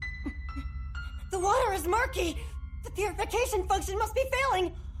water is murky. The purification function must be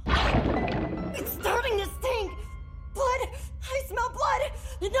failing. It's starting to stink. Blood. I smell blood.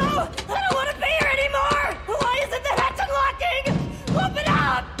 No, I don't want to be here anymore. Why isn't the hatch unlocking? Open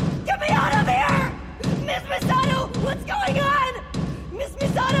up. Get me out of here. Miss Misato, what's going on? Miss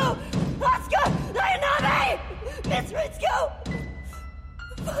Misato, Asuka, Ayanabe, Miss Ritsuko.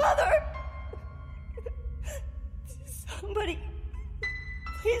 Father. Somebody,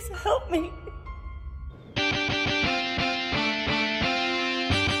 please help me.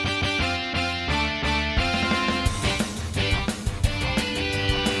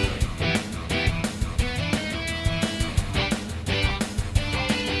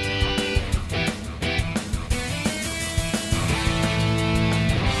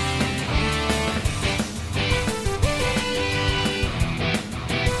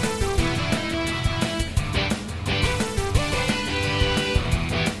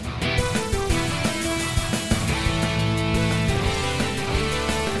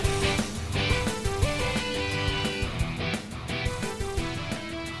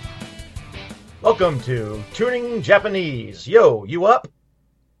 Welcome to Tuning Japanese. Yo, you up?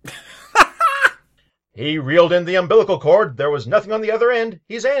 He reeled in the umbilical cord. There was nothing on the other end.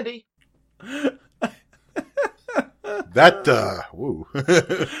 He's Andy. Woo.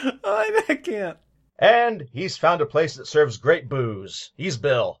 I can't. And he's found a place that serves great booze. He's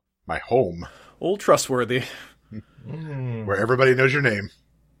Bill. My home. Old trustworthy. Where everybody knows your name.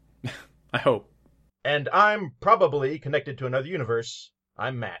 I hope. And I'm probably connected to another universe.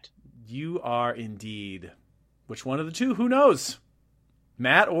 I'm Matt. You are indeed. Which one of the two? Who knows?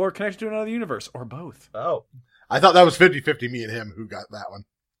 Matt or connected to another universe, or both. Oh, I thought that was 50-50, me and him, who got that one.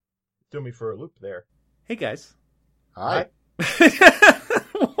 threw me for a loop there. Hey, guys. Hi.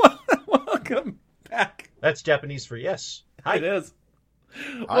 Welcome back. That's Japanese for yes. Hi. It is.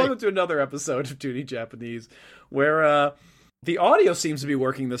 Hi. Welcome to another episode of Tuning Japanese, where the audio seems to be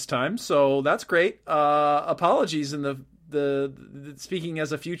working this time, so that's great. Apologies in the speaking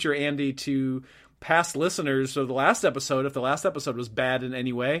as a future Andy to past listeners of the last episode, if the last episode was bad in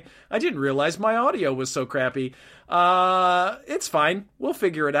any way. I didn't realize my audio was so crappy. It's fine. We'll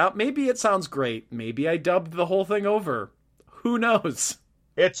figure it out. Maybe it sounds great. Maybe I dubbed the whole thing over. Who knows?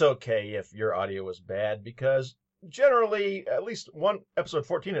 It's okay if your audio was bad, because generally, at least one, episode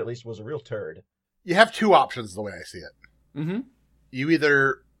 14 at least, was a real turd. You have two options the way I see it. Mm-hmm. You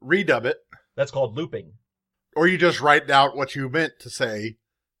either redub it, That's called looping. or you just write out what you meant to say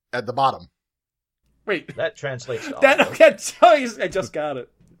at the bottom. Wait. That translates to That audio. okay, tell you, I just got it.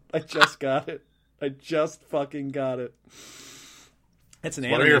 I just fucking got it. It's an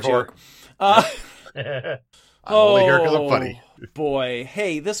That's what I'm anime here for. joke. I'm only here because I'm funny. Boy.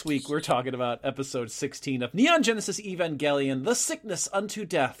 Hey, this week we're talking about episode 16 of Neon Genesis Evangelion, The Sickness Unto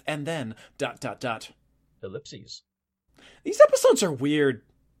Death, and then ... Ellipses. These episodes are weird.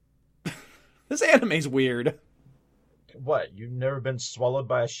 This anime's weird. What, you've never been swallowed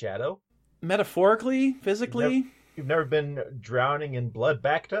by a shadow? Metaphorically, physically. You've never been drowning in blood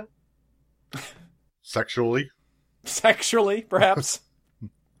bacta? Sexually. Sexually, perhaps.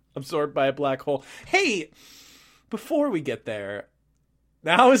 Absorbed by a black hole. Hey, before we get there,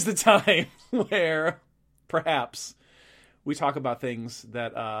 now is the time where perhaps we talk about things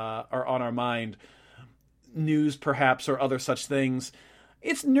that are on our mind. News, perhaps, or other such things.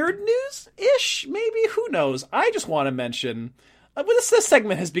 It's nerd news-ish, maybe? Who knows? I just want to mention... this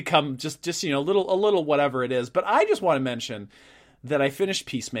segment has become just a little whatever it is, but I just want to mention that I finished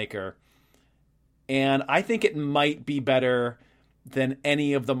Peacemaker, and I think it might be better than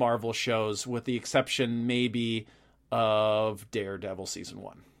any of the Marvel shows, with the exception maybe of Daredevil Season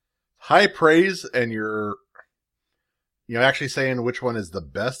 1. High praise, and you're actually saying which one is the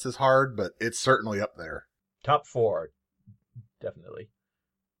best is hard, but it's certainly up there. Top 4. Definitely.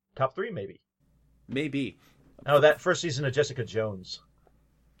 Top 3, maybe. Maybe. Oh, that first season of Jessica Jones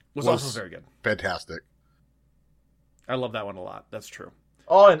Was also very good. Fantastic. I love that one a lot. That's true.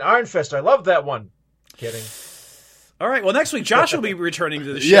 Oh, and Iron Fist. I love that one. Kidding. All right. Well, next week, Josh will be returning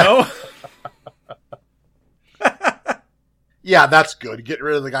to the show. Yeah, that's good. Get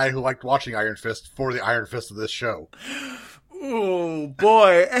rid of the guy who liked watching Iron Fist for the Iron Fist of this show. Oh,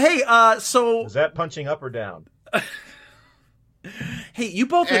 boy. Hey, so... Is that punching up or down? Hey, you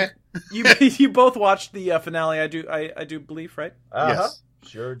both you both watched the finale. I do believe, right? Yes.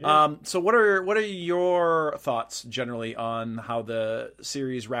 Sure do. So what are your thoughts generally on how the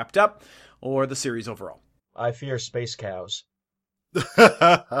series wrapped up, or the series overall? I fear space cows.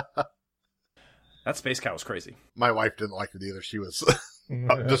 That space cow was crazy. My wife didn't like it either. She was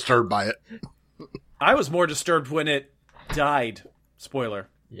disturbed by it. I was more disturbed when it died. Spoiler.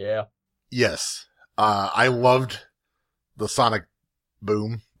 Yeah. Yes. I loved the Sonic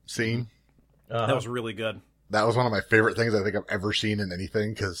Boom scene. That was really good. That was one of my favorite things I think I've ever seen in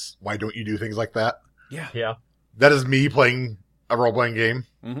anything, because why don't you do things like that? Yeah. Yeah. That is me playing a role-playing game.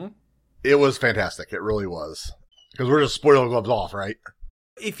 Mm-hmm. It was fantastic. It really was. Because we're just spoiler gloves off, right?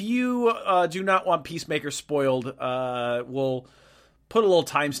 If you do not want Peacemaker spoiled, we'll put a little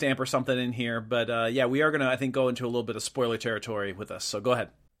timestamp or something in here. But yeah, we are going to, I think, go into a little bit of spoiler territory with us. So go ahead.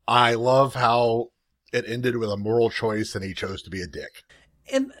 I love how it ended with a moral choice and he chose to be a dick.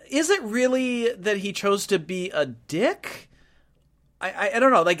 And is it really that he chose to be a dick? I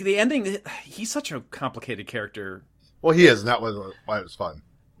don't know. Like, the ending, he's such a complicated character. Well, he is, and that was why it was fun.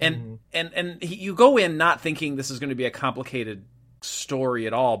 And you go in not thinking this is going to be a complicated story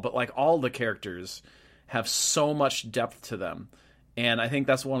at all, but like all the characters have so much depth to them. And I think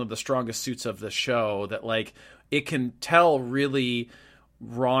that's one of the strongest suits of the show, that like it can tell really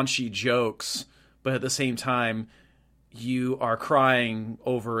raunchy jokes, but at the same time you are crying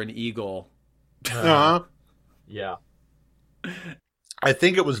over an eagle. Yeah. I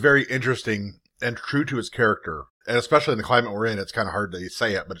think it was very interesting and true to his character, and especially in the climate we're in, it's kind of hard to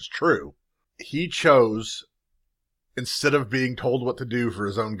say it, but it's true. He chose, instead of being told what to do for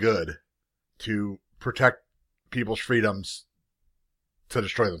his own good, to protect people's freedoms to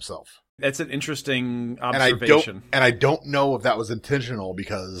destroy themselves. That's an interesting observation. And I don't know if that was intentional,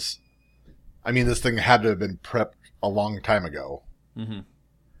 because, I mean, this thing had to have been prepped a long time ago. Mm-hmm.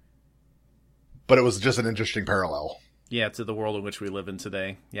 But it was just an interesting parallel. Yeah, to the world in which we live in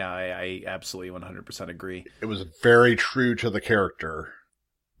today. Yeah, I absolutely 100% agree. It was very true to the character.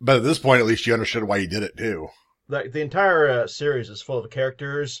 But at this point, at least you understood why he did it, too. The entire series is full of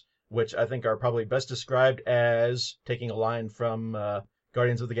characters, which I think are probably best described as, taking a line from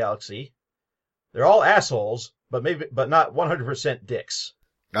Guardians of the Galaxy, they're all assholes, but not 100% dicks.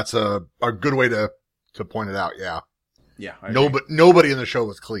 That's a good way to point it out, yeah. Yeah. Nobody in the show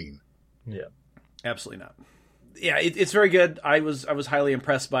was clean. Yeah. Absolutely not. Yeah, it's very good. I was highly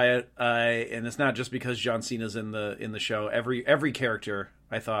impressed by it, and it's not just because John Cena's in the show. Every character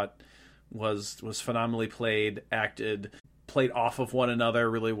I thought was phenomenally played, acted, played off of one another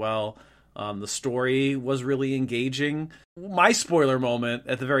really well. The story was really engaging. My spoiler moment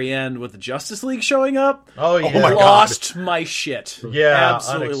at the very end with the Justice League showing up. Oh yeah, my God. Lost my shit. Yeah,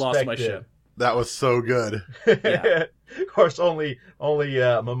 absolutely lost my shit. That was so good. Yeah. Of course, only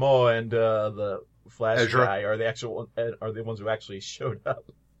Momoa and the Flash Ezra guy are the ones who actually showed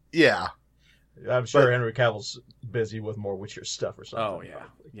up. Yeah. I'm sure Henry Cavill's busy with more Witcher stuff or something. Oh yeah,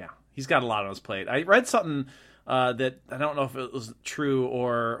 yeah. He's got a lot on his plate. I read something that I don't know if it was true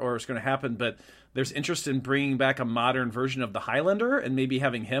or it's going to happen, but there's interest in bringing back a modern version of the Highlander and maybe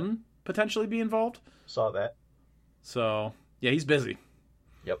having him potentially be involved. Saw that. So yeah, he's busy.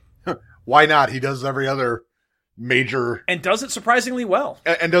 Yep. Why not? He does every other major... And does it surprisingly well.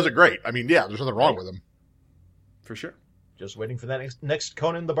 And does it great. I mean, yeah, there's nothing wrong with him. For sure. Just waiting for that next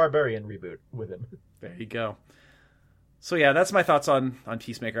Conan the Barbarian reboot with him. There you go. So yeah, that's my thoughts on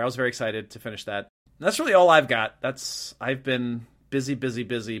Peacemaker. I was very excited to finish that. And that's really all I've got. I've been busy,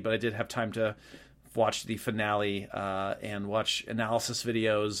 but I did have time to watch the finale and watch analysis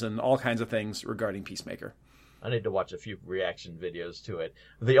videos and all kinds of things regarding Peacemaker. I need to watch a few reaction videos to it.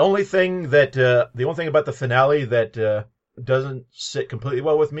 The only thing about the finale that doesn't sit completely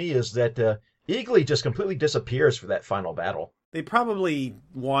well with me is that Eagly just completely disappears for that final battle. They probably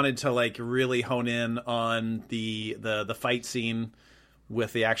wanted to like really hone in on the fight scene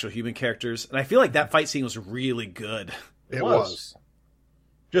with the actual human characters, and I feel like that fight scene was really good. It was.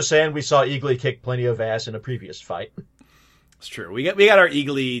 Just saying, we saw Eagly kick plenty of ass in a previous fight. It's true. We got our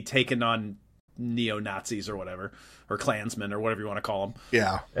Eagly taken on neo-Nazis or whatever, or Klansmen or whatever you want to call them.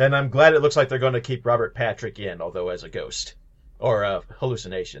 Yeah. And I'm glad it looks like they're going to keep Robert Patrick in, although as a ghost. Or a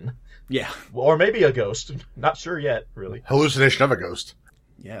hallucination. Yeah. Or maybe a ghost. Not sure yet, really. Hallucination of a ghost.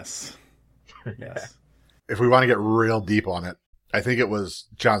 Yes. Yes. If we want to get real deep on it, I think it was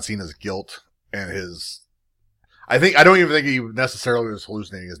John Cena's guilt and his... I don't even think he necessarily was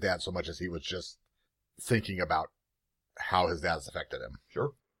hallucinating his dad so much as he was just thinking about how his dad's affected him.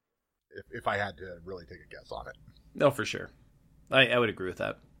 Sure. If I had to really take a guess on it. No, for sure. I would agree with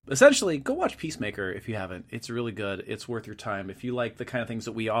that. Essentially, go watch Peacemaker if you haven't. It's really good. It's worth your time. If you like the kind of things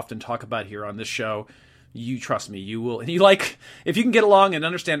that we often talk about here on this show, you trust me, you will. And you like, if you can get along and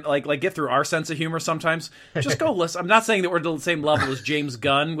understand, like get through our sense of humor sometimes, just go listen. I'm not saying that we're at the same level as James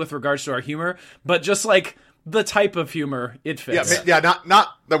Gunn with regards to our humor, but just like the type of humor it fits. Yeah, not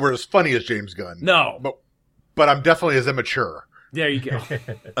that we're as funny as James Gunn. No. But I'm definitely as immature. There you go.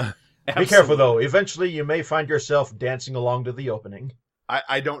 Be careful, though. Eventually, you may find yourself dancing along to the opening.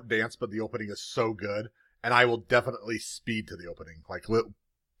 I don't dance, but the opening is so good, and I will definitely speed to the opening. Like,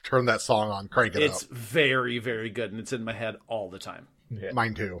 turn that song on, crank it up. It's very, very good, and it's in my head all the time. Yeah.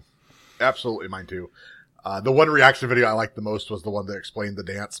 Mine too. Absolutely mine too. The one reaction video I liked the most was the one that explained the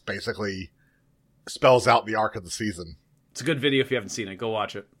dance, basically spells out the arc of the season. It's a good video if you haven't seen it. Go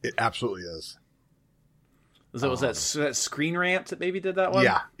watch it. It absolutely is. Was that Screen Rant that maybe did that one?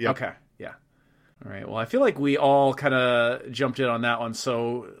 Yeah. Yep. Okay. Yeah. All right. Well, I feel like we all kind of jumped in on that one.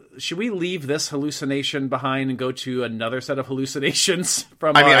 So should we leave this hallucination behind and go to another set of hallucinations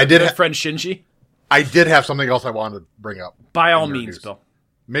from I did good friend Shinji? I did have something else I wanted to bring up. By all means, Bill.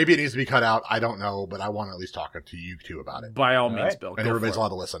 Maybe it needs to be cut out. I don't know, but I want to at least talk to you two about it. By all means, right. Bill. And Go everybody's for it. allowed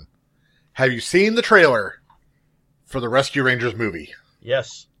to listen. Have you seen the trailer for the Rescue Rangers movie?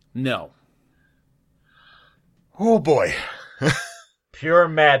 Yes. No. Oh boy. Pure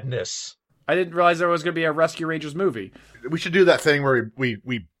madness. I didn't realize there was going to be a Rescue Rangers movie. We should do that thing where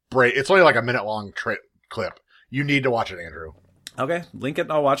we break. It's only like a minute long clip. You need to watch it, Andrew. Okay. Link it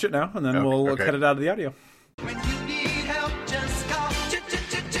and I'll watch it now, and then Okay, we'll okay. cut it out of the audio. When you need help, just call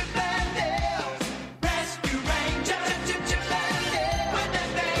Bandits. Rescue Rangers. Bandits. When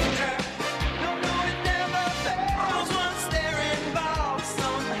there's danger, no, it never fails. Once they're involved,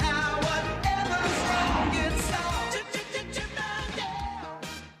 somehow whatever's wrong gets solved. Bandits.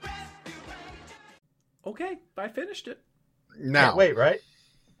 Rescue Rangers. Okay. I finished it. Now, Can't wait, right?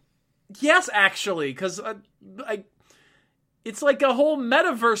 Yes, actually, because it's like a whole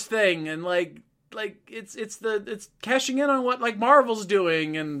metaverse thing, and like it's cashing in on what like Marvel's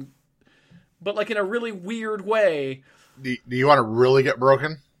doing, but like in a really weird way. do you want to really get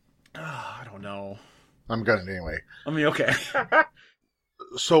broken? I don't know. I'm gonna anyway. I mean, okay.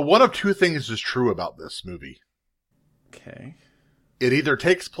 So one of two things is true about this movie. Okay. It either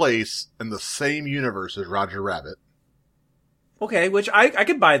takes place in the same universe as Roger Rabbit, Okay, which I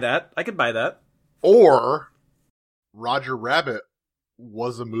could buy that. I could buy that. or Roger Rabbit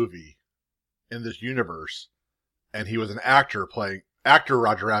was a movie in this universe, and he was an actor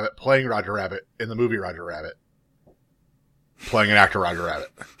Roger Rabbit playing Roger Rabbit in the movie Roger Rabbit, playing an actor Roger Rabbit.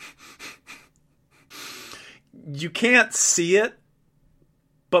 You can't see it,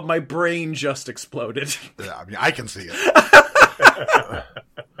 but my brain just exploded. Yeah, I mean, I can see it.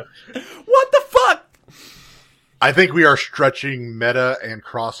 What the fuck? I think we are stretching meta and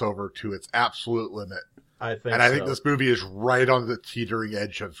crossover to its absolute limit. I think And I so. think this movie is right on the teetering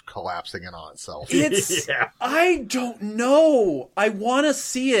edge of collapsing in on itself. It's Yeah. I don't know. I want to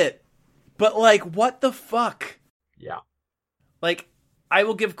see it, but like, what the fuck? Yeah. Like, I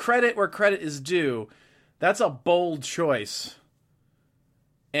will give credit where credit is due. That's a bold choice,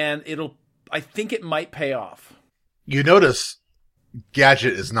 and I think it might pay off. You notice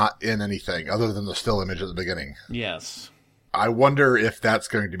Gadget is not in anything other than the still image at the beginning. Yes. I wonder if that's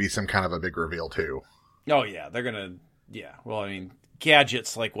going to be some kind of a big reveal too. Oh yeah, they're gonna. Yeah. Well, I mean,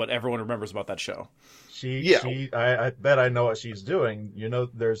 Gadget's like what everyone remembers about that show. I bet I know what she's doing. You know,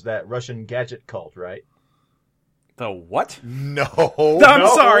 there's that Russian gadget cult, right? The what? No. I'm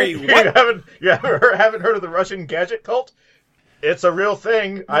sorry. You What? haven't heard of the Russian gadget cult? It's a real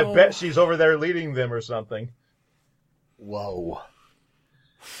thing. I No. bet she's over there leading them or something. Whoa.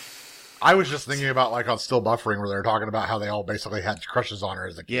 I was just thinking about like on Still Buffering where they were talking about how they all basically had crushes on her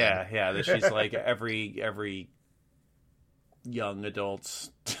as a kid. Yeah. That she's like every young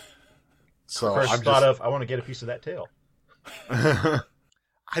adult's. So First I'm thought just, of, I want to get a piece of that tail.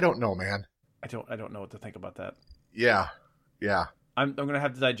 I don't know, man. I don't know what to think about that. Yeah. I'm gonna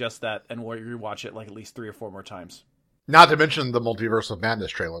have to digest that and rewatch it like at least 3 or 4 more times. Not to mention the Multiverse of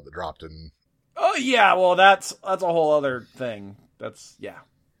Madness trailer that dropped in. Oh yeah, well that's a whole other thing.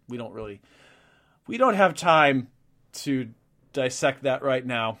 We don't have time to dissect that right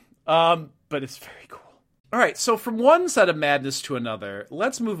now. But it's very cool. All right, so from one set of madness to another,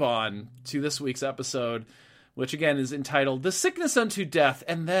 let's move on to this week's episode, which again is entitled "The Sickness Unto Death,"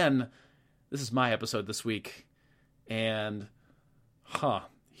 and then this is my episode this week, and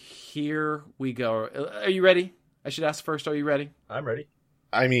here we go. Are you ready? I should ask first. Are you ready? I'm ready.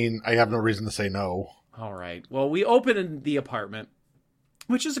 I mean, I have no reason to say no. All right. Well, we open in the apartment,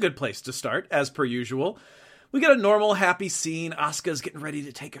 which is a good place to start, as per usual. We get a normal, happy scene. Asuka's getting ready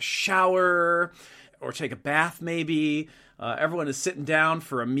to take a shower or take a bath, maybe. Everyone is sitting down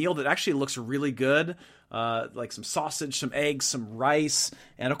for a meal that actually looks really good, like some sausage, some eggs, some rice,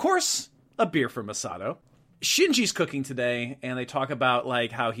 and of course, a beer from Masato. Shinji's cooking today, and they talk about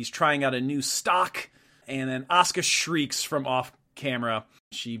like how he's trying out a new stock, and then Asuka shrieks from off camera.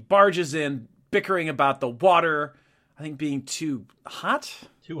 She barges in, bickering about the water, I think being too hot.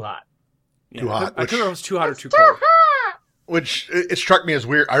 Too hot. Yeah, Too hot, I couldn't remember if it was too hot or too which- cold. Which it struck me as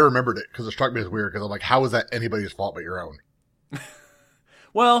weird. I remembered it because it struck me as weird because I'm like, how is that anybody's fault but your own?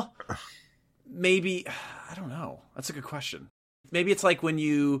 Well, maybe, I don't know. That's a good question. Maybe it's like when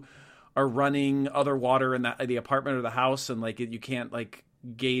you are running other water in the apartment or the house and like you can't like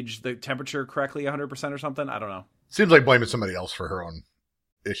gauge the temperature correctly 100% or something. I don't know. Seems like blaming somebody else for her own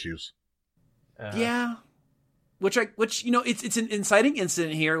issues. Yeah. Which it's an inciting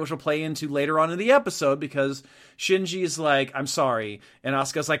incident here, which will play into later on in the episode because Shinji is like, I'm sorry. And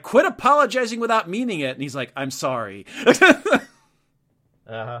Asuka's like, quit apologizing without meaning it. And he's like, I'm sorry.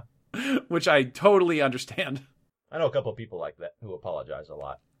 Uh-huh. Which I totally understand. I know a couple of people like that who apologize a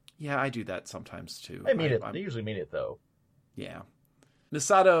lot. Yeah, I do that sometimes too. They mean it. They usually mean it, though. Yeah.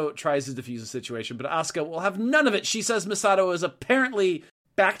 Misato tries to defuse the situation, but Asuka will have none of it. She says Misato is apparently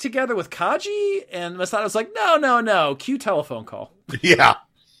back together with Kaji, and Misato's like, no, cue telephone call. Yeah.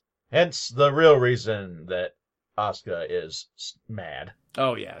 Hence the real reason that Asuka is mad.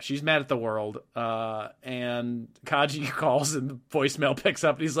 Oh, yeah, she's mad at the world, and Kaji calls and the voicemail picks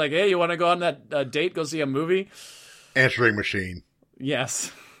up, and he's like, hey, you want to go on that date, go see a movie? Answering machine.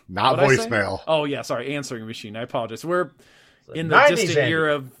 Yes. Not What'd I say? voicemail. Oh, yeah, sorry, answering machine. I apologize. We're in the 90s distant anime. year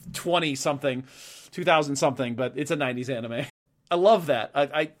of 20-something, 2000-something, but it's a 90s anime. I love that.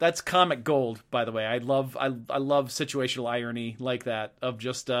 I that's comic gold, by the way. I love situational irony like that of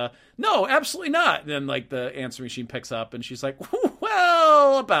just no, absolutely not. And then like the answering machine picks up and she's like,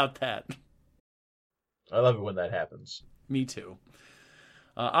 well, about that. I love it when that happens. Me too.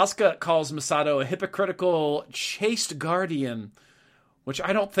 Asuka calls Misato a hypocritical chaste guardian, which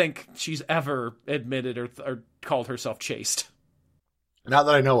I don't think she's ever admitted or called herself chaste. Not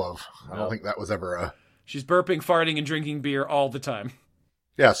that I know of. I No. don't think that was ever a... She's burping, farting, and drinking beer all the time.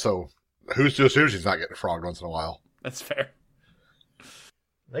 Yeah, so who's to assume she's not getting frogged once in a while? That's fair.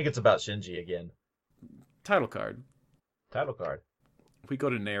 I think it's about Shinji again. Title card. Title card. We go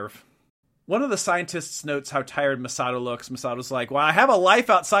to Nerve. One of the scientists notes how tired Misato looks. Misato's like, well, I have a life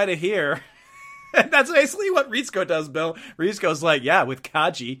outside of here. And that's basically what Ritsuko does, Bill. Ritsuko's like, yeah, with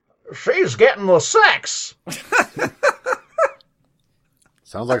Kaji. She's getting the sex!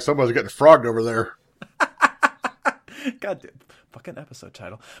 Sounds like somebody's getting frogged over there. God damn. Fucking episode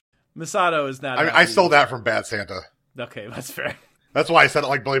title. Misato is not... I mean, I stole that from Bad Santa. Okay, that's fair. That's why I said it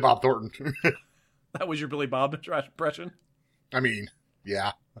like Billy Bob Thornton. That was your Billy Bob impression? I mean,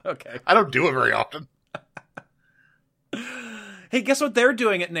 yeah. Okay. I don't do it very often. Hey, guess what they're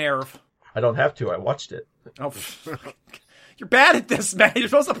doing at Nerve? I don't have to. I watched it. Oh, you're bad at this, man. You're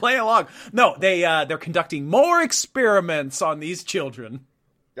supposed to play along. No, they're conducting more experiments on these children.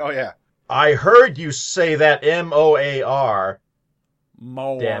 Oh, yeah. I heard you say that M-O-A-R.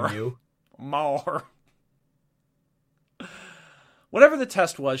 More. Damn you. More. Whatever the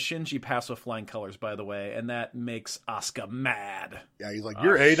test was, Shinji passed with flying colors, by the way, and that makes Asuka mad. Yeah, he's like,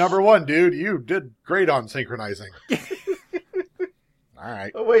 you're A number one, dude. You did great on synchronizing. All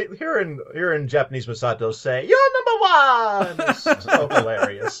right. Oh, wait, hearing Japanese Misato say, "You're number one!" It's so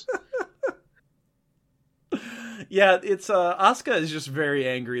hilarious. Yeah, it's Asuka is just very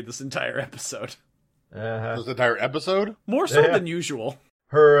angry this entire episode. Uh-huh. This entire episode? More so Yeah. than usual.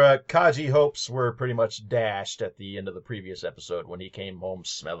 Her Kaji hopes were pretty much dashed at the end of the previous episode when he came home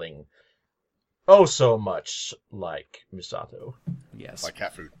smelling oh so much like Misato. Yes. Like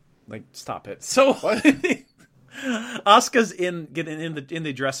cat food. Like, stop it. So What? Asuka's getting in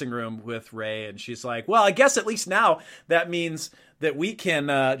the dressing room with Rei, and she's like, "Well, I guess at least now that means that we can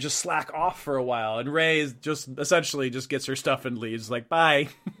just slack off for a while." And Rei is just essentially just gets her stuff and leaves. Like, bye.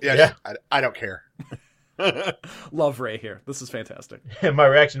 Yeah. I don't care. Love Rei here. This is fantastic. And my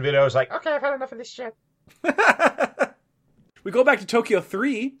reaction video was like, okay, I've had enough of this shit. We go back to Tokyo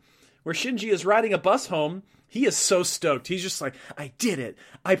 3, where Shinji is riding a bus home. He is so stoked. He's just like, I did it.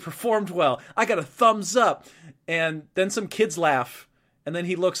 I performed well. I got a thumbs up. And then some kids laugh. And then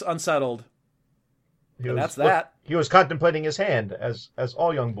he looks unsettled. And that's that. He was contemplating his hand, as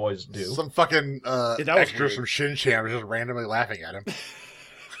all young boys do. Some fucking that was extras weird. from Shin Chan just randomly laughing at him.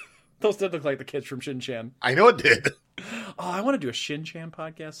 Those did look like the kids from Shin-Chan. I know it did. Oh, I want to do a Shin-Chan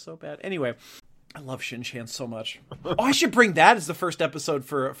podcast so bad. Anyway, I love Shin-Chan so much. Oh, I should bring that as the first episode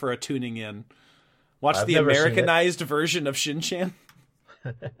for a tuning in. Watch I've the never seen it. Americanized version of Shin-Chan.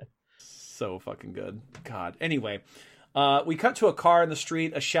 So fucking good. God. Anyway, we cut to a car in the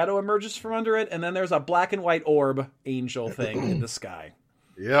street. A shadow emerges from under it, and then there's a black and white orb angel thing in the sky.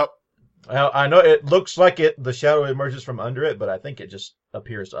 Yep. Well, I know it looks like the shadow emerges from under it, but I think it just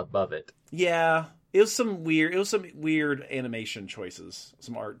appears above it. Yeah, it was some weird animation choices,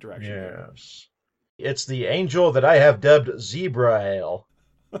 some art direction. there. Yes. It's the angel that I have dubbed Zebrael.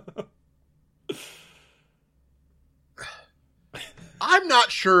 I'm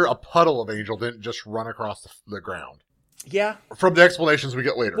not sure a puddle of Angel didn't just run across the ground. Yeah. From the explanations we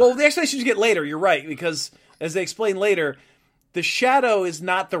get later. Well, the explanations you get later, you're right, because as they explain later, the shadow is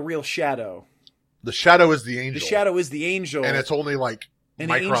not the real shadow. the shadow is the angel. The shadow is the angel. And it's only like and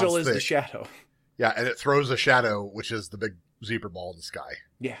the microns angel is thick. the shadow. Yeah, and it throws a shadow, which is the big zebra ball in the sky.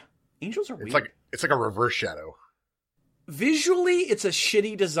 Yeah. Angels are weird. It's like a reverse shadow. Visually, it's a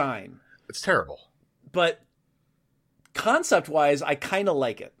shitty design. It's terrible. But concept-wise, I kind of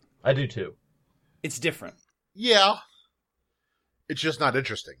like it. I do too. It's different. Yeah. It's just not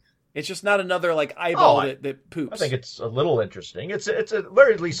interesting. It's just not another like eyeball Oh, that poops. I think it's a little interesting. It's at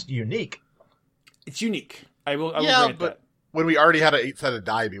very least unique. It's unique. I will Yeah, grant but that. when we already had an 8-sided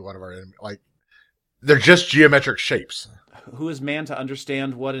die be one of our enemies, like, they're just geometric shapes. Who is man to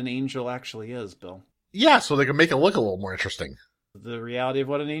understand what an angel actually is, Bill? Yeah, so they can make it look a little more interesting. The reality of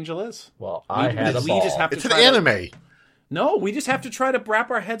what an angel is? Well, I We- had a we ball. just have to It's an try to- anime, No, we just have to try to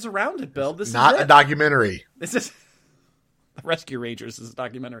wrap our heads around it, Bill. This not is a it. documentary. This is the Rescue Rangers is a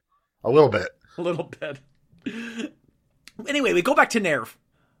documentary. A little bit. A little bit. Anyway, we go back to Nerv.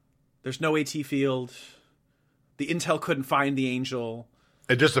 There's no AT field. The intel couldn't find the angel.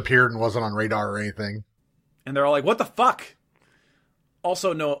 It disappeared and wasn't on radar or anything. And they're all like, what the fuck?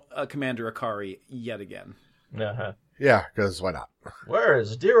 Also, no Commander Akari yet again. Uh-huh. Yeah, because why not? Where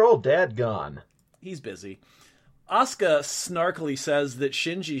is dear old dad gone? He's busy. Asuka snarkily says that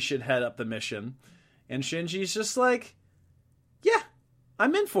Shinji should head up the mission. And Shinji's just like, yeah,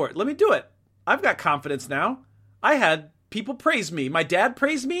 I'm in for it. Let me do it. I've got confidence now. I had people praise me. My dad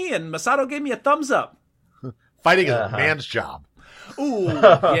praised me, and Masato gave me a thumbs up. Fighting is a man's job. Ooh,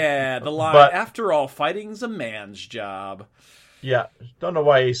 yeah, the line. But- After all, fighting's a man's job. Yeah, don't know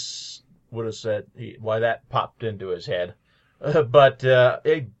why would have said why that popped into his head, but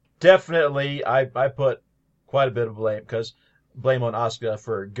it definitely I put quite a bit of blame on Asuka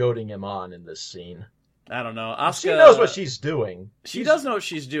for goading him on in this scene. I don't know. Asuka, She knows what she's doing. She does know what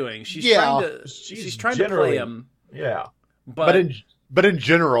she's doing. She's Yeah. trying to. She's trying to play him. Yeah. But in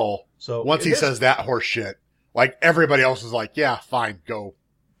general, So once he his- says that horse shit, like everybody else is like, yeah, fine, go.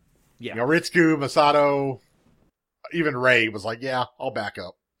 Yeah. You know, Ritsuku, Masato, even Ray was like, yeah, I'll back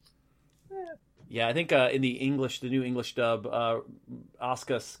up. Yeah, I think in the new English dub,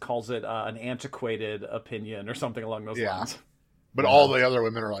 Asuka calls it an antiquated opinion or something along those Yeah. lines. But all the other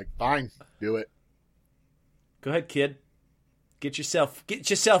women are like, fine, do it. Go ahead, kid. Get yourself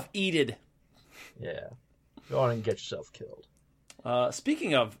eated. Yeah. Go on and get yourself killed.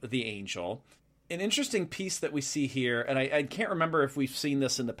 Speaking of the angel, an interesting piece that we see here, and I can't remember if we've seen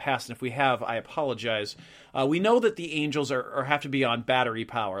this in the past, and if we have, I apologize. We know that the angels are have to be on battery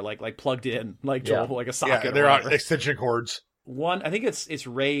power, like plugged in, like Yeah. like a socket. Yeah, or they're on whatever. extension cords. One, I think it's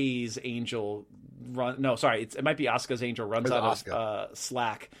Ray's angel run. No, sorry, it might be Asuka's angel runs It's out of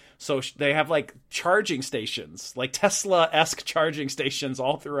Slack. So they have like charging stations, like Tesla-esque charging stations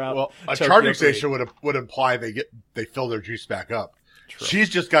all throughout. Well, a Tokyo charging Grid. station would imply they fill their juice back up. She's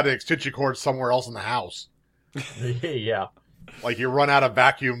just got an extension cord somewhere else in the house. Yeah. Like you run out of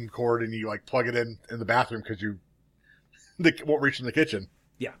vacuum cord and you like plug it in the bathroom because they won't reach in the kitchen.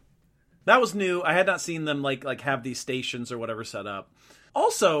 Yeah, that was new. I had not seen them like have these stations or whatever set up.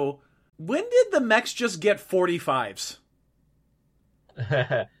 Also, when did the mechs just get 45s?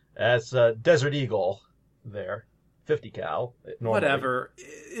 That's Desert Eagle there. 50 cal. Normally. Whatever.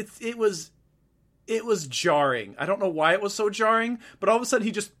 It was jarring. I don't know why it was so jarring, but all of a sudden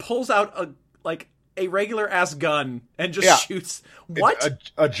he just pulls out a regular ass gun and just Yeah. shoots. What?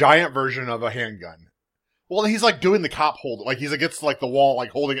 It's a giant version of a handgun. Well, he's like doing the cop hold, like he's against like the wall, like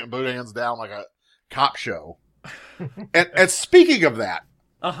holding it in both hands down like a cop show. and speaking of that,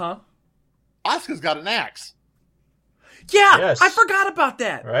 Uh-huh. Asuka's got an axe. Yeah, Yes. I forgot about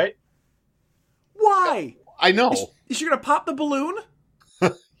that. Right? Why? I know. Is she gonna pop the balloon?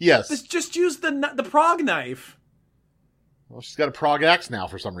 Yes. Just use the prog knife. Well, she's got a prog axe now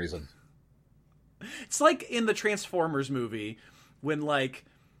for some reason. It's like in the Transformers movie when like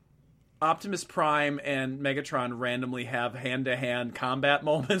Optimus Prime and Megatron randomly have hand-to-hand combat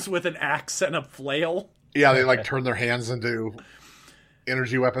moments with an axe and a flail. Yeah, they like turn their hands into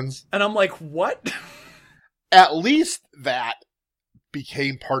energy weapons. And I'm like, what? At least that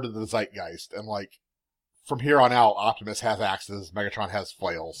became part of the zeitgeist. And like from here on out, Optimus has axes, Megatron has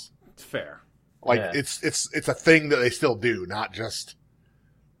flails. Fair. Like Yeah. it's a thing that they still do, not just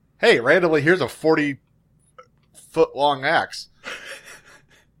hey, randomly here's a 40-foot long axe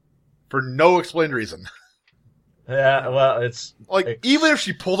for no explained reason. Yeah, well, it's... Like even if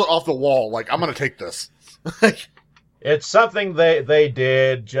she pulled it off the wall, like I'm gonna take this. Like, It's something they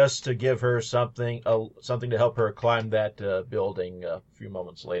did just to give her something to help her climb that building a few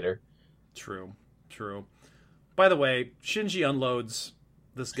moments later. True. By the way, Shinji unloads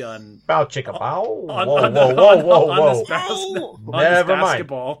this gun Bow chicka bow. on, Whoa, on, whoa, the- whoa, on- whoa, on whoa. this Never mind.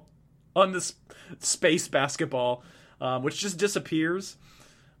 basketball, on this space basketball, which just disappears,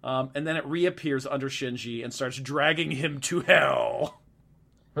 and then it reappears under Shinji and starts dragging him to hell.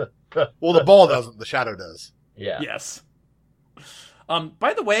 Well, the ball doesn't. The shadow does. Yeah. Yes.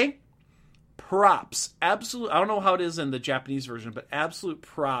 By the way, props. Absolute. I don't know how it is in the Japanese version, but absolute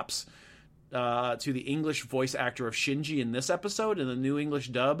props to the English voice actor of Shinji in this episode in the new English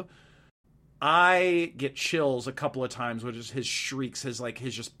dub. I get chills a couple of times with just his shrieks, his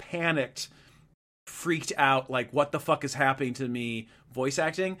just panicked, freaked out, like what the fuck is happening to me voice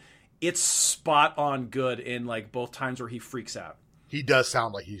acting. It's spot on good in like both times where he freaks out. He does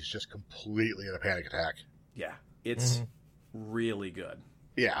sound like he's just completely in a panic attack. Yeah, it's really good.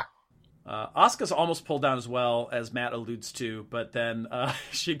 Yeah. Asuka's almost pulled down as well, as Matt alludes to, but then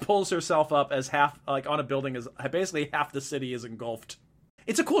she pulls herself up as on a building, as basically half the city is engulfed.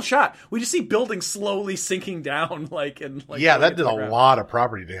 It's a cool shot. We just see buildings slowly sinking down, Yeah, that did a lot of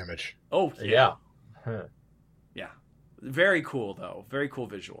property damage. Oh Yeah. Huh. yeah. Very cool though. Very cool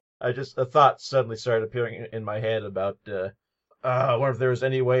visual. A thought suddenly started appearing in my head about wonder if there was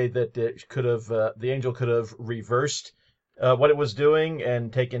any way that it could have the angel could have reversed what it was doing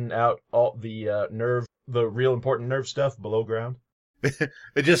and taken out all the real important nerve stuff below ground.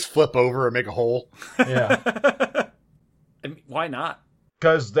 It just flip over and make a hole. Yeah, I mean, why not?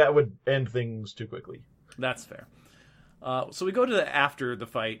 because that would end things too quickly. That's fair. So we go to after the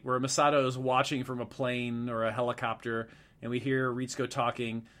fight, where Masato is watching from a plane or a helicopter, and we hear Ritsuko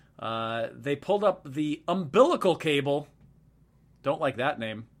talking. They pulled up the umbilical cable. Don't like that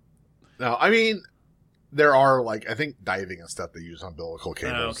name. No, I mean, there are I think diving and stuff they use umbilical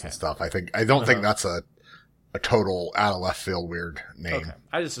cables okay. and stuff. I don't think that's a total out of left field weird name. Okay,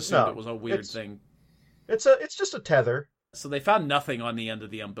 I just assumed No, it was a weird it's- thing. It's just a tether. So they found nothing on the end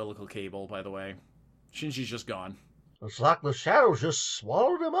of the umbilical cable. By the way, Shinji's just gone. It's like the shadows just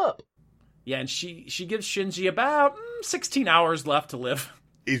swallowed him up. Yeah, and she gives Shinji about 16 hours left to live.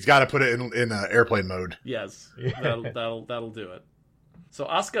 He's got to put it in airplane mode. Yes, Yeah. that'll do it. So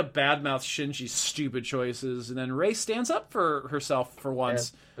Asuka badmouths Shinji's stupid choices, and then Rei stands up for herself for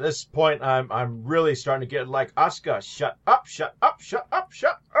once. At this point, I'm really starting to get like, Asuka, shut up, shut up, shut up,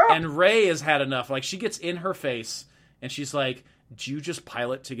 shut up. And Rei has had enough. Like, she gets in her face, and she's like, "Do you just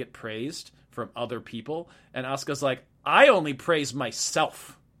pilot to get praised from other people?" And Asuka's like, "I only praise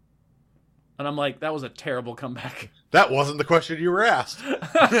myself." And I'm like, that was a terrible comeback. That wasn't the question you were asked.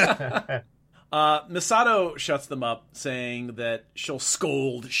 Misato shuts them up, saying that she'll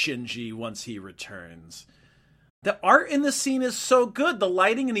scold Shinji once he returns. The art in this scene is so good. The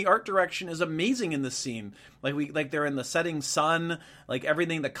lighting and the art direction is amazing in this scene. Like they're in the setting sun. Like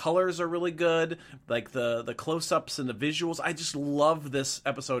everything, the colors are really good. Like the close-ups and the visuals. I just love this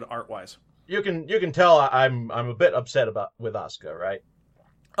episode art-wise. You can tell I'm a bit upset with Asuka, right?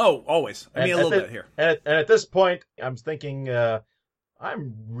 Oh, always. I mean, a little bit here. And at this point, I'm thinking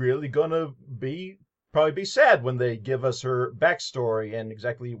I'm really gonna probably be sad when they give us her backstory and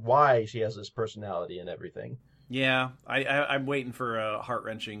exactly why she has this personality and everything. Yeah, I'm waiting for a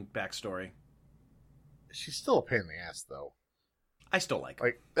heart-wrenching backstory. She's still a pain in the ass, though. I still like her.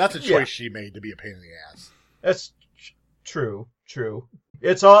 Like, that's a choice Yeah. she made to be a pain in the ass. That's true.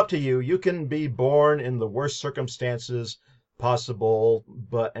 It's all up to you. You can be born in the worst circumstances possible,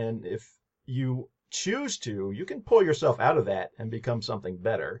 and if you choose to, you can pull yourself out of that and become something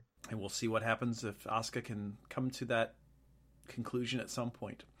better. And we'll see what happens if Asuka can come to that conclusion at some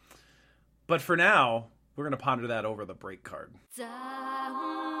point. But for now, we're going to ponder that over the break card. 残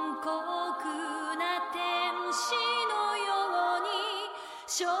酷な天使のように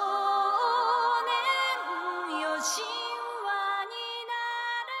少年よ神話にな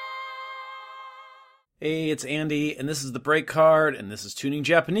れ Hey, it's Andy, and this is the break card, and this is Tuning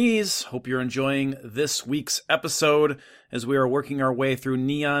Japanese. Hope you're enjoying this week's episode as we are working our way through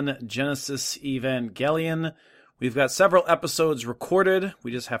Neon Genesis Evangelion. We've got several episodes recorded.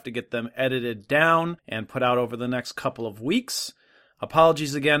 We just have to get them edited down and put out over the next couple of weeks.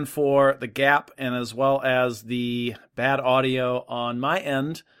 Apologies again for the gap and as well as the bad audio on my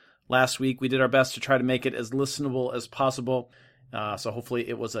end. Last week, we did our best to try to make it as listenable as possible. So hopefully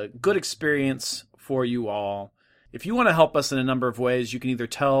it was a good experience for you all. If you want to help us in a number of ways, you can either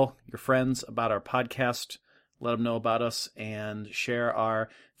tell your friends about our podcast, let them know about us, and share our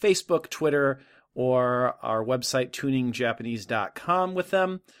Facebook, Twitter, or our website, tuningjapanese.com with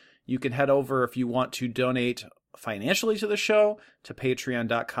them. You can head over if you want to donate financially to the show to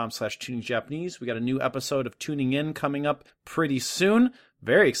patreon.com/tuningjapanese. We got a new episode of Tuning In coming up pretty soon.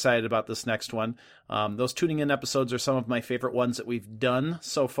 Very excited about this next one. Those Tuning In episodes are some of my favorite ones that we've done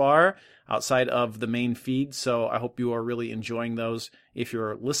so far outside of the main feed. So I hope you are really enjoying those if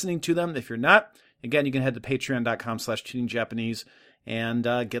you're listening to them. If you're not, again, you can head to patreon.com/tuningjapanese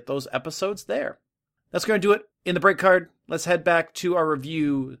and get those episodes there. That's going to do it in the break card. Let's head back to our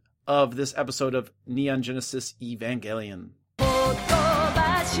review of this episode of Neon Genesis Evangelion. ほと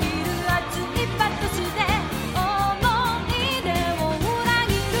ばしる熱いパトスで思い出を裏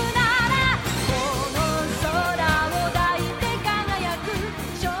切るならこの空を抱いて輝く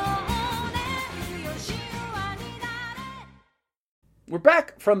少年よ神話になれ We're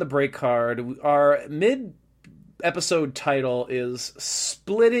back from the break card. Our mid-episode title is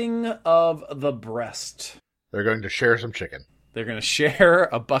Splitting of the Breast. They're going to share some chicken. They're going to share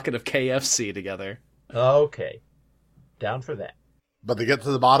a bucket of KFC together. Okay. Down for that. But they get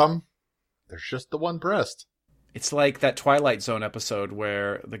to the bottom, there's just the one breast. It's like that Twilight Zone episode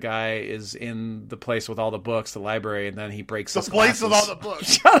where the guy is in the place with all the books, the library, and then he breaks his glasses. with all the books.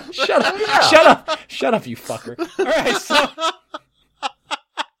 Shut up, shut up, you fucker. All right, so...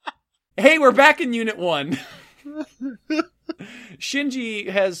 Hey, we're back in Unit 1. Shinji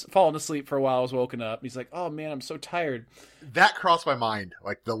has fallen asleep for a while, was woken up. He's like, oh man, I'm so tired. That crossed my mind,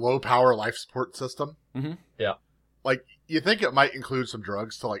 like the low power life support system. Mm-hmm. Yeah. Like, you think it might include some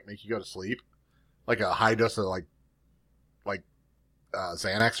drugs to like make you go to sleep, like a high dose of like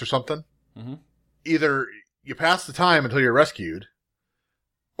Xanax or something. Mm-hmm. Either you pass the time until you're rescued,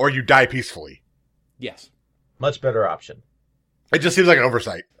 or you die peacefully. Yes. Much better option. It just seems like an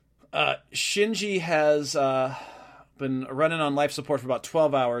oversight. Shinji has been running on life support for about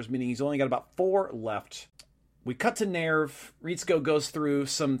 12 hours, meaning he's only got about 4 left. We cut to Nerve. Ritsuko goes through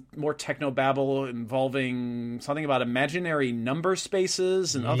some more technobabble involving something about imaginary number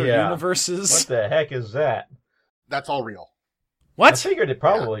spaces and other Yeah. universes. What the heck is that? That's all real. I What? figured it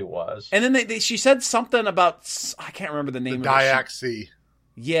probably was. And then she said something about, I can't remember the The name of it. Diac C.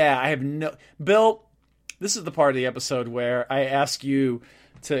 Yeah, I have no... Bill, this is the part of the episode where I ask you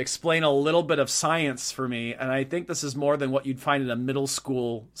to explain a little bit of science for me, and I think this is more than what you'd find in a middle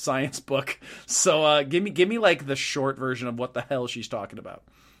school science book. So give me like the short version of what the hell she's talking about.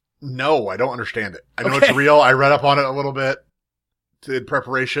 No, I don't understand it. I know Okay. it's real. I read up on it a little bit in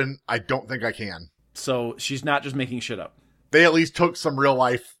preparation. I don't think I can. So she's not just making shit up. They at least took some real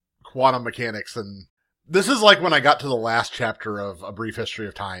life quantum mechanics, and this is like when I got to the last chapter of A Brief History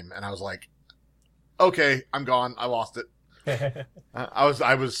of Time, and I was like, okay, I'm gone. I lost it. I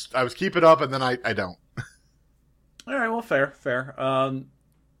was keeping up, and then I don't. All right, well, fair.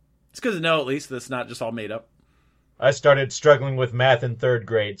 It's good to know at least that it's not just all made up. I started struggling with math in 3rd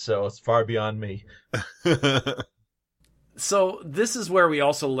grade, so it's far beyond me. So this is where we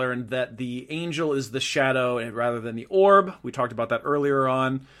also learned that the angel is the shadow rather than the orb. We talked about that earlier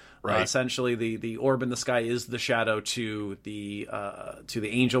on. Right. Essentially, the orb in the sky is the shadow to the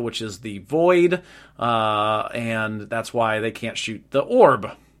angel, which is the void, and that's why they can't shoot the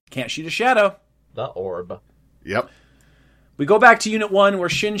orb. Can't shoot a shadow. The orb. Yep. We go back to Unit 1 where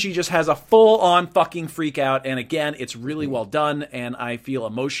Shinji just has a full-on fucking freak out, and again, it's really well done, and I feel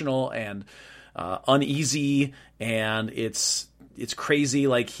emotional and uneasy, and it's crazy.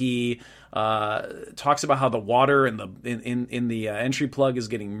 Like he talks about how the water in the entry plug is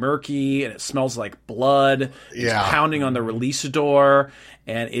getting murky, and it smells like blood. Yeah. It's pounding on the release door,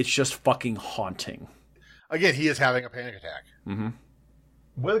 and it's just fucking haunting. Again, he is having a panic attack.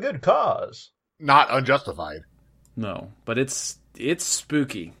 With a good cause. Not unjustified. No, but it's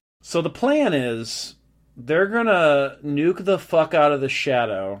spooky. So the plan is they're gonna nuke the fuck out of the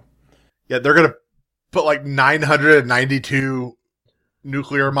shadow. Yeah, they're going to put like 992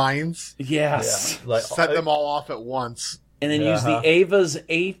 nuclear mines, Yes. Yeah. Like, set them all off at once. And then use the Ava's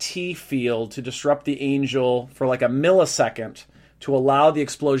AT field to disrupt the angel for like a millisecond to allow the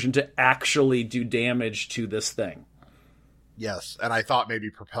explosion to actually do damage to this thing. Yes, and I thought maybe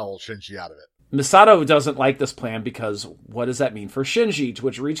propel Shinji out of it. Misato doesn't like this plan because what does that mean for Shinji? To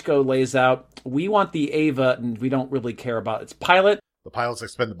which Ritsuko lays out, we want the Ava and we don't really care about its pilot. The pilot's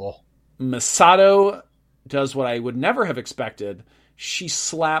expendable. Misato does what I would never have expected. She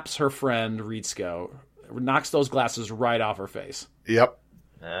slaps her friend Ritsuko, knocks those glasses right off her face. Yep.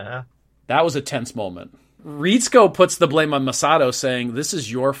 Uh-huh. That was a tense moment. Ritsuko puts the blame on Misato, saying, this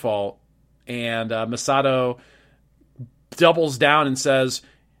is your fault. And Misato doubles down and says,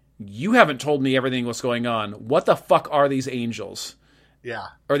 you haven't told me everything what's going on. What the fuck are these angels? Yeah.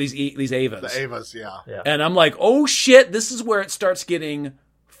 Or these Avas? The Avas, yeah. And I'm like, oh shit, this is where it starts getting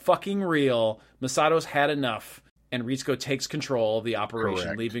fucking real. Misato's had enough. and Ritsuko takes control of the operation,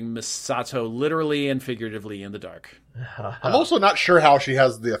 Correct. leaving Misato literally and figuratively in the dark. I'm also not sure how she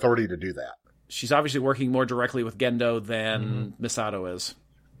has the authority to do that. She's obviously working more directly with Gendo than Misato is.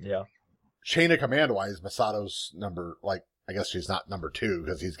 Yeah. Chain of command wise, Misato's number, like, I guess she's not number 2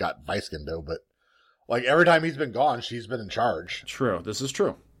 because he's got Vice Gendo, but like every time he's been gone, she's been in charge. True. This is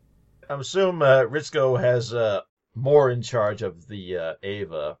true. I assume Ritsuko has more in charge of the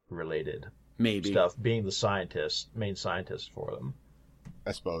Ava-related Maybe. stuff, being the main scientist for them.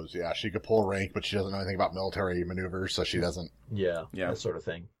 I suppose, yeah. She could pull rank, but she doesn't know anything about military maneuvers, so she doesn't. Yeah, Yeah. that sort of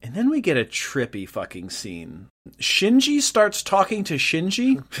thing. And then we get a trippy fucking scene. Shinji starts talking to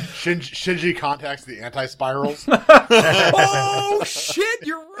Shinji. Shinji contacts the anti-spirals. Oh, shit,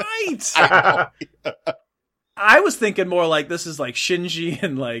 you're right. I was thinking more like this is like Shinji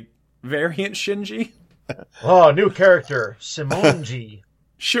and like variant Shinji. Oh, new character, Simonji.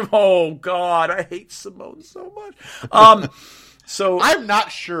 Oh, God, I hate Simone so much. So I'm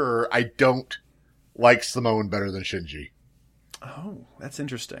not sure I don't like Simone better than Shinji. Oh, that's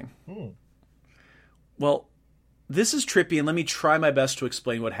interesting. Well, this is trippy, and let me try my best to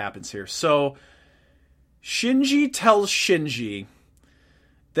explain what happens here. So, Shinji tells Shinji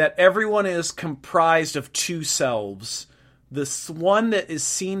that everyone is comprised of two selves. This one that is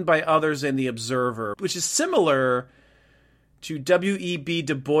seen by others and the observer, which is similar to W.E.B.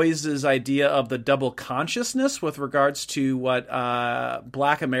 Du Bois's idea of the double consciousness with regards to what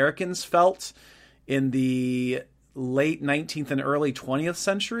Black Americans felt in the late 19th and early 20th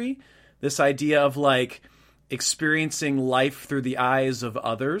century. This idea of like experiencing life through the eyes of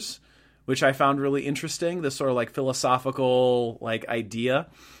others, which I found really interesting. This sort of like philosophical like idea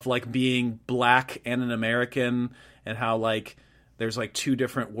of like being Black and an American and how like there's like two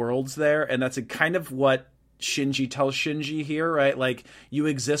different worlds there. And that's a kind of what Shinji tells Shinji here, right? Like you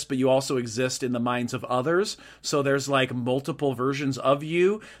exist, but you also exist in the minds of others. So there's like multiple versions of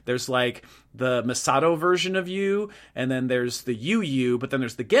you. There's like the Misato version of you, and then there's the you, but then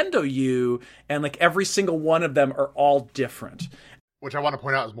there's the Gendo you, and like every single one of them are all different. Which I want to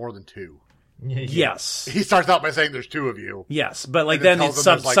point out is more than 2. Yes. He starts out by saying there's 2 of you. Yes, but like And it then tells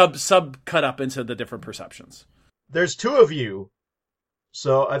it's them sub cut up into the different perceptions. There's 2 of you,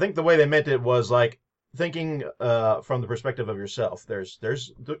 so I think the way they meant it was like thinking from the perspective of yourself. There's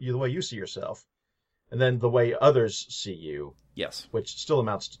the way you see yourself, and then the way others see you, Yes, which still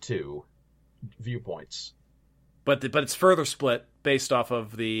amounts to 2 viewpoints. but it's further split based off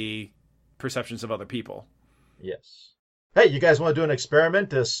of the perceptions of other people. Yes. Hey, you guys want to do an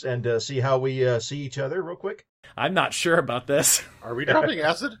experiment and see how we see each other real quick? I'm not sure about this. Are we dropping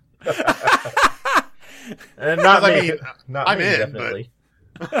acid? And not I me. mean, Not I'm me, in, definitely.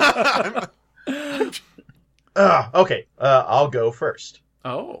 Okay, I'll go first.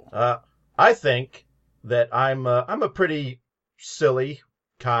 Oh, I think that I'm a pretty silly,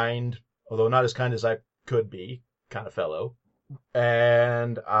 kind, although not as kind as I could be, kind of fellow.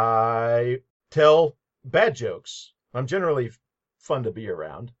 And I tell bad jokes. I'm generally fun to be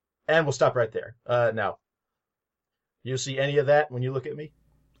around. And we'll stop right there. Now, you see any of that when you look at me?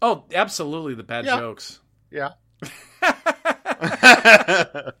 oh, absolutely the bad Yeah. jokes. Yeah.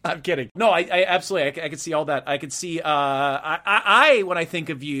 I'm kidding. No, I absolutely, I could see all that. I could see, I when I think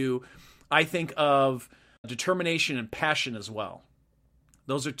of you, I think of determination and passion as well.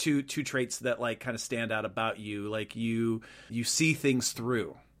 Those are two traits that like kind of stand out about you. Like you see things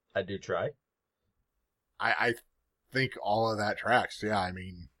through. I do try. I think all of that tracks. Yeah, I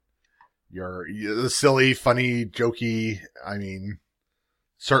mean, you're the silly, funny, jokey. I mean,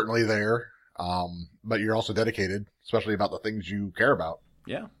 certainly there. But you're also dedicated, especially about the things you care about.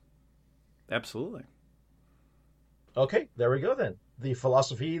 Yeah, absolutely. Okay, there we go then. The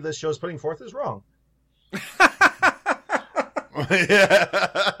philosophy this show's putting forth is wrong.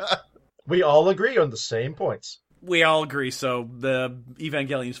 Yeah. We all agree on the same points. We all agree. So the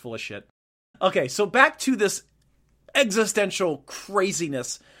Evangelion's full of shit. Okay, so back to this existential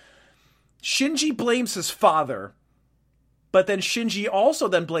craziness. Shinji blames his father, but then Shinji also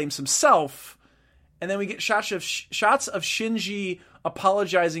then blames himself, and then we get shots of Shinji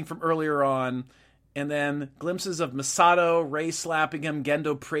apologizing from earlier on, and then glimpses of Misato, Rei slapping him,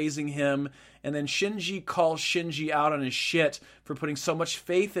 Gendo praising him, and then Shinji calls Shinji out on his shit for putting so much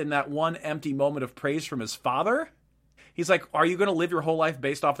faith in that one empty moment of praise from his father. He's like, are you going to live your whole life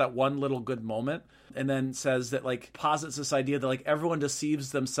based off that one little good moment? And then says that, like, posits this idea that, like, everyone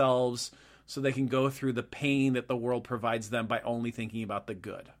deceives themselves so they can go through the pain that the world provides them by only thinking about the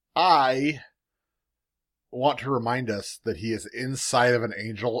good. I want to remind us that he is inside of an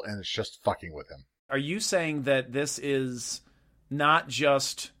angel and it's just fucking with him. Are you saying that this is not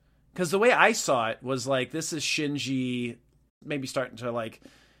just Because the way I saw it was like, this is Shinji maybe starting to like,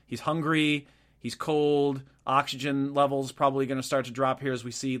 he's hungry, he's cold, oxygen levels probably going to start to drop here as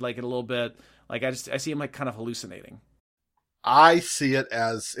we see like in a little bit. Like I see him like kind of hallucinating. I see it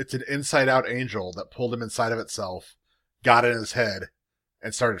as it's an inside out angel that pulled him inside of itself, got in his head,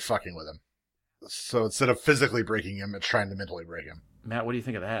 and started fucking with him. So instead of physically breaking him, it's trying to mentally break him. Matt, what do you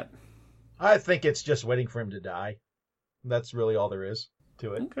think of that? I think it's just waiting for him to die. That's really all there is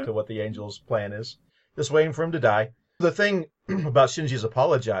to it, Okay. to what the angel's plan is. Just waiting for him to die. The thing about Shinji's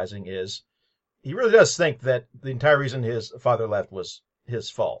apologizing is he really does think that the entire reason his father left was his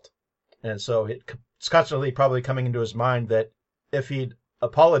fault. And so it's constantly probably coming into his mind that if he'd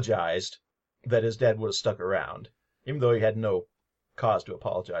apologized, that his dad would have stuck around, even though he had no cause to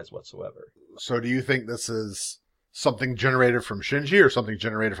apologize whatsoever. So do you think this is something generated from Shinji or something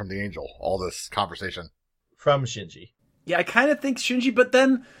generated from the angel? All this conversation. From Shinji. Yeah, I kind of think Shinji, but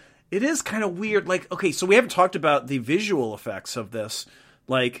then it is kind of weird. Like, okay, so we haven't talked about the visual effects of this.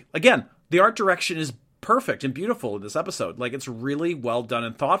 Like, again, the art direction is perfect and beautiful in this episode. Like, it's really well done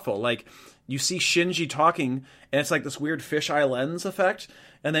and thoughtful. Like, you see Shinji talking, and it's like this weird fisheye lens effect.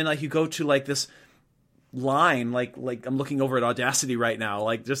 And then, like, you go to, like, this line, like I'm looking over at Audacity right now.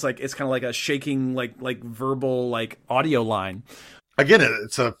 Like, just, like, it's kind of like a shaking, like verbal, like, audio line. Again,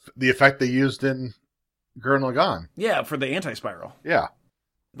 it's the effect they used in Gurren Lagann. Yeah, for the anti-spiral. Yeah.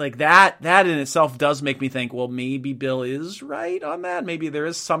 Like that in itself does make me think, well, maybe Bill is right on that. Maybe there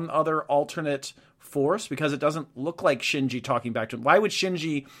is some other alternate force, because it doesn't look like Shinji talking back to him. Why would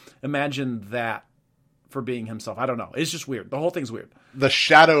Shinji imagine that for being himself? I don't know. It's just weird. The whole thing's weird. The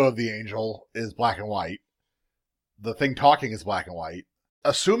shadow of the angel is black and white. The thing talking is black and white.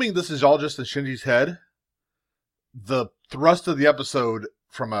 Assuming this is all just in Shinji's head, the thrust of the episode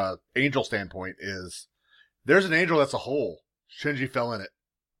from a angel standpoint is there's an angel that's a hole. Shinji fell in it.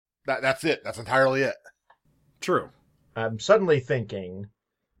 That's it. That's entirely it. True. I'm suddenly thinking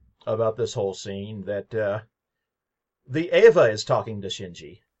about this whole scene that the Eva is talking to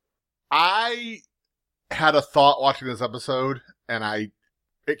Shinji. I had a thought watching this episode, and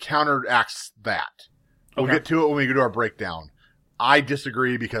it counteracts that. We'll Okay. get to it when we do our breakdown. I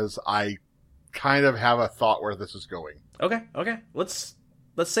disagree because I kind of have a thought where this is going. Okay. Let's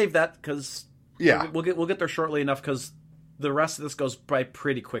save that, because Yeah. we'll get there shortly enough, because the rest of this goes by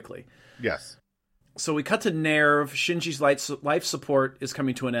pretty quickly. Yes. So we cut to Nerve. Shinji's life support is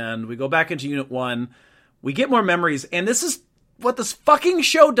coming to an end. We go back into Unit 1. We get more memories. And this is what this fucking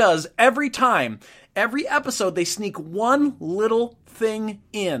show does every time. Every episode, they sneak one little thing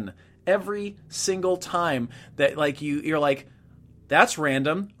in. Every single time. That, like, you're like, that's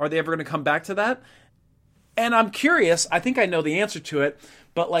random. Are they ever going to come back to that? And I'm curious. I think I know the answer to it.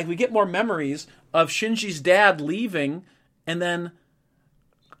 But, like, we get more memories of Shinji's dad leaving. And then,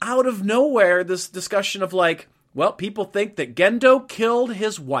 out of nowhere, this discussion of like, well, people think that Gendo killed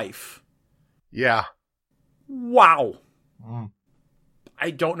his wife. Yeah. Wow. Mm. I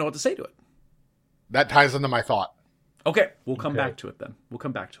don't know what to say to it. That ties into my thought. Okay, we'll come back to it then. We'll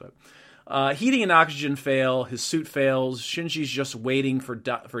come back to it. Heating and oxygen fail. His suit fails. Shinji's just waiting for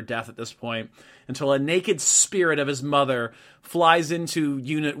death at this point until a naked spirit of his mother flies into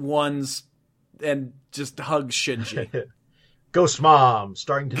Unit 1's and just hugs Shinji. Ghost Mom,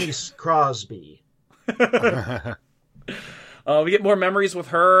 starring Denise Crosby. We get more memories with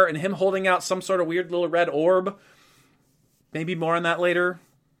her and him holding out some sort of weird little red orb. Maybe more on that later.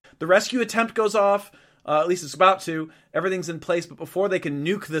 The rescue attempt goes off. At least it's about to. Everything's in place, but before they can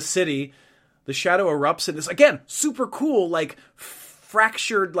nuke the city, the shadow erupts in this, again, super cool, like,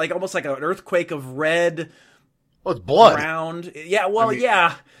 fractured, like, almost like an earthquake of red, Well, it's blood. round. Yeah, well, I mean-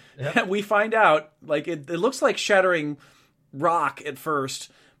 yeah. Yep. We find out, like, it looks like shattering rock at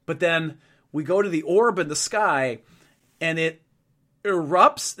first, but then we go to the orb in the sky, and it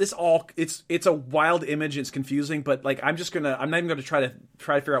erupts. It's a wild image. It's confusing, but like I'm not even gonna try to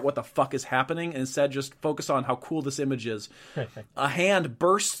figure out what the fuck is happening, and instead just focus on how cool this image is. A hand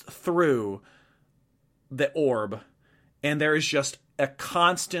bursts through the orb, and there is just a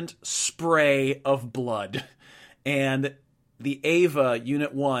constant spray of blood, and the Eva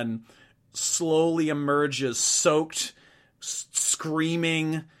Unit 1 slowly emerges, soaked,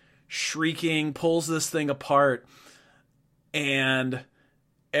 screaming, shrieking, pulls this thing apart, and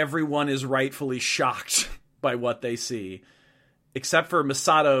everyone is rightfully shocked by what they see. Except for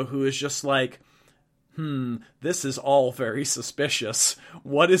Misato, who is just like, this is all very suspicious.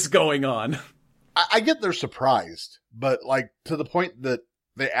 What is going on? I get they're surprised, but like to the point that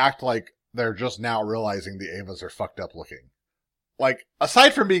they act like they're just now realizing the Avas are fucked up looking. Like,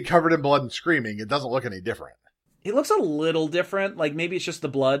 aside from being covered in blood and screaming, it doesn't look any different. It looks a little different. Like, maybe it's just the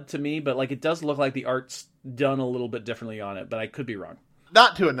blood to me, but, like, it does look like the art's done a little bit differently on it, but I could be wrong.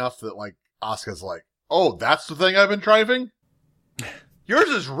 Not to enough that, like, Asuka's like, oh, that's the thing I've been driving? Yours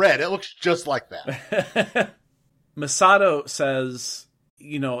is red. It looks just like that. Masato says,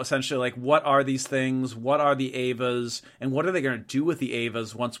 you know, essentially, like, what are these things? What are the Evas? And what are they going to do with the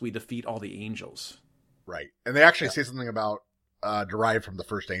Evas once we defeat all the angels? Right. And they actually say something about derived from the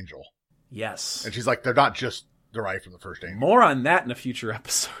first angel. Yes. And she's like, they're not just derived from the first angel. More on that in a future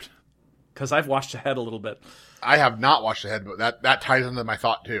episode. Because I've watched ahead a little bit. I have not watched ahead, but that ties into my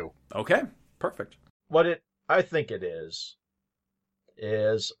thought too. Okay, perfect. I think it is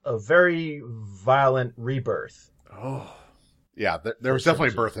a very violent rebirth. Oh. Yeah, there was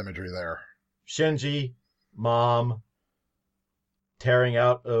definitely birth imagery there. Shinji, mom, tearing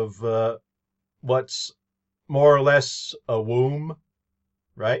out of what's more or less a womb,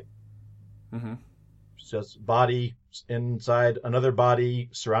 right? Mm-hmm. Just body inside another body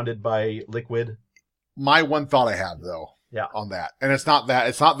surrounded by liquid. My one thought I have, though, Yeah. on that, and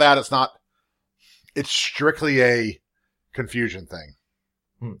it's strictly a confusion thing.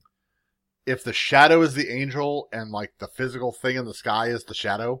 If the shadow is the angel and, like, the physical thing in the sky is the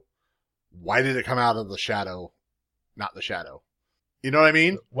shadow, why did it come out of the shadow, not the shadow? You know what I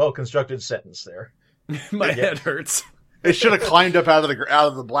mean? Well-constructed sentence there. My head hurts. It should have climbed up out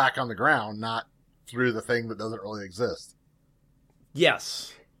of the black on the ground, not through the thing that doesn't really exist.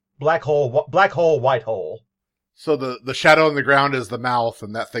 Yes. Black hole, white hole. So the shadow on the ground is the mouth,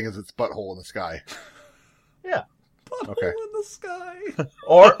 and that thing is its butthole in the sky. Yeah. Okay. In the sky.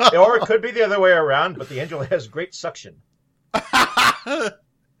 Or it could be the other way around, but the angel has great suction.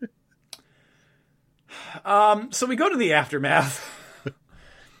 So we go to the aftermath.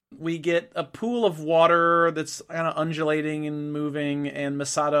 We get a pool of water that's kind of undulating and moving, and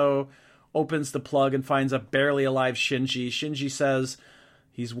Masato opens the plug and finds a barely alive Shinji. Shinji says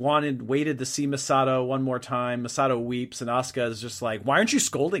he's waited to see Masato one more time. Masato weeps, and Asuka is just like, why aren't you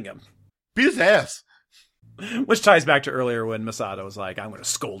scolding him? Beat his ass. Which ties back to earlier when Masato was like, I'm going to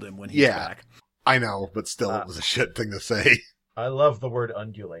scold him when he's back. I know, but still, it was a shit thing to say. I love the word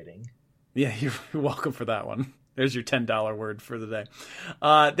undulating. Yeah, you're welcome for that one. There's your $10 word for the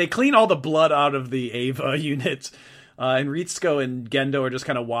day. They clean all the blood out of the Eva unit. And Ritsuko and Gendo are just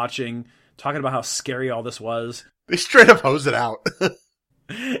kind of watching, talking about how scary all this was. They straight up hose it out.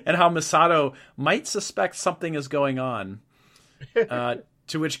 And how Masato might suspect something is going on.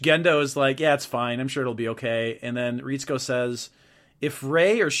 To which Gendo is like, yeah, it's fine. I'm sure it'll be okay. And then Ritsuko says, if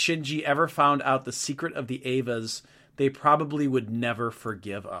Rei or Shinji ever found out the secret of the Evas, they probably would never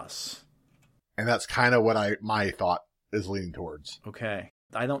forgive us. And that's kind of what my thought is leaning towards. Okay.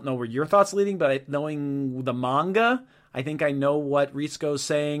 I don't know where your thoughts leading, but knowing the manga, I think I know what Ritsuko's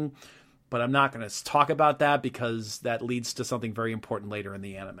saying, but I'm not going to talk about that because that leads to something very important later in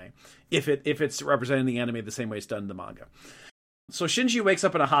the anime. If it's representing the anime the same way it's done in the manga. So Shinji wakes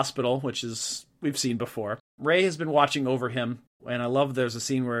up in a hospital, which is we've seen before. Rei has been watching over him, and I love there's a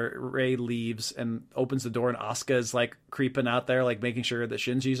scene where Rei leaves and opens the door, and Asuka is like creeping out there, like making sure that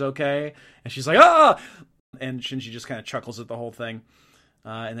Shinji's okay. And she's like, ah! And Shinji just kind of chuckles at the whole thing.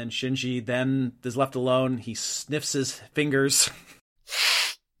 And then Shinji then is left alone. He sniffs his fingers.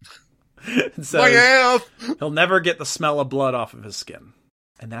 And says he'll never get the smell of blood off of his skin.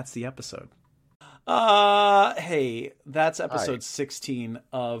 And that's the episode. Hey, that's episode 16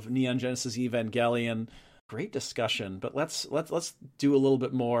 of Neon Genesis Evangelion. Great discussion, but let's do a little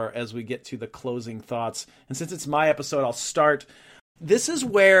bit more as we get to the closing thoughts. And since it's my episode, I'll start. This is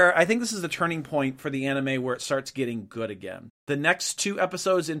where I think this is the turning point for the anime where it starts getting good again. The next two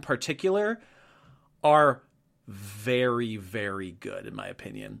episodes in particular are very, very good in my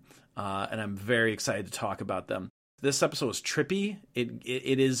opinion. And I'm very excited to talk about them. This episode is trippy.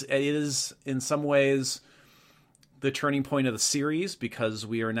 It is in some ways the turning point of the series because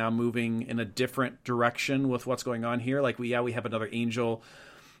we are now moving in a different direction with what's going on here. Like we have another angel,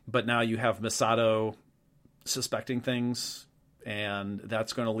 but now you have Masato suspecting things, and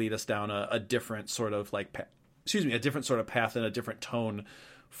that's going to lead us down a different sort of a different sort of path and a different tone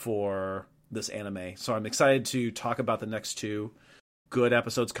for this anime. So I'm excited to talk about the next two. Good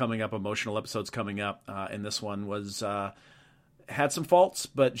episodes coming up, emotional episodes coming up, and this one was had some faults,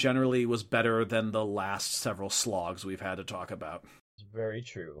 but generally was better than the last several slogs we've had to talk about. Very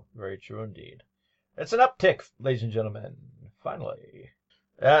true indeed. It's an uptick, ladies and gentlemen. Finally,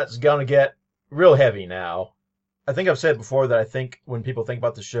 that's gonna get real heavy now. I think I've said before that I think when people think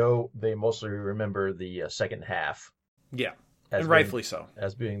about the show, they mostly remember the second half. Yeah, and rightfully so,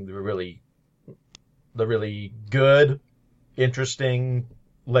 as being the really good, interesting,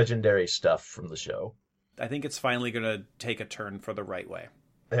 legendary stuff from the show. I think it's finally going to take a turn for the right way.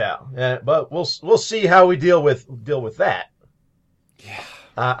 Yeah, but we'll see how we deal with that. Yeah.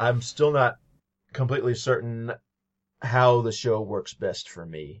 I'm still not completely certain how the show works best for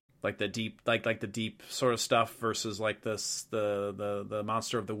me. Like the deep, like the deep sort of stuff versus like this, the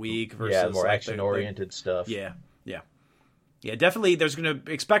monster of the week versus Yeah, more like action oriented stuff. Yeah. Definitely. There's going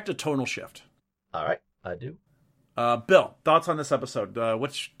to expect a tonal shift. All right, I do. Bill, thoughts on this episode?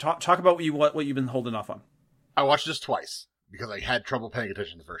 Talk about what you've been holding off on. I watched this twice because I had trouble paying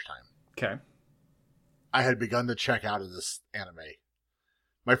attention the first time. Okay. I had begun to check out of this anime.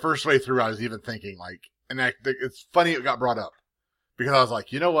 My first way through, I was even thinking it's funny it got brought up because I was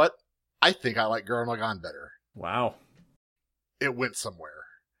like, you know what? I think I like Gurren Lagann better. Wow. It went somewhere.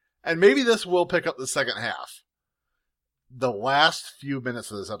 And maybe this will pick up the second half. The last few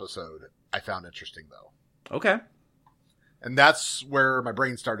minutes of this episode, I found interesting though. Okay. And that's where my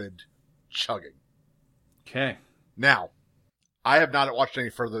brain started chugging. Okay. Now, I have not watched any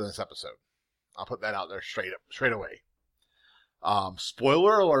further than this episode. I'll put that out there straight away.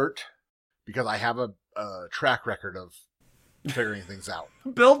 Spoiler alert, because I have a track record of figuring things out.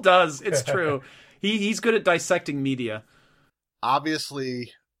 Bill does. It's true. He's good at dissecting media.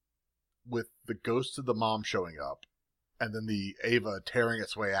 Obviously, with the ghost of the mom showing up, and then the Ava tearing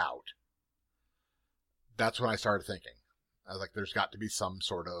its way out, that's when I started thinking. I was like, there's got to be some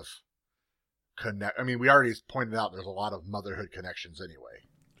sort of connect. I mean, we already pointed out there's a lot of motherhood connections anyway.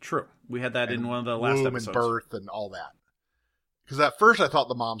 True. We had that And in one of the last womb episodes. and birth and all that. Because at first I thought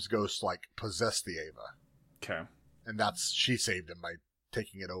the mom's ghost possessed the Ava, Okay. and she saved him by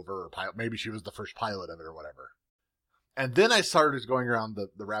taking it over, or maybe she was the first pilot of it or whatever. And then I started going around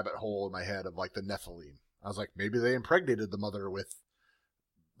the rabbit hole in my head of the Nephilim. I was like, maybe they impregnated the mother with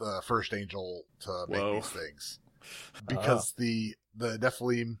the first angel to make Whoa. these things, because the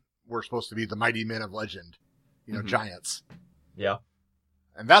Nephilim were supposed to be the mighty men of legend, Mhm. giants. Yeah.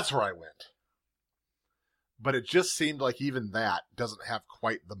 And that's where I went. But it just seemed like even that doesn't have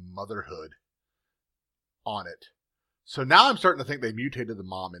quite the motherhood on it. So now I'm starting to think they mutated the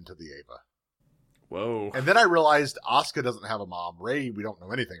mom into the Ava. Whoa. And then I realized Asuka doesn't have a mom. Rey, we don't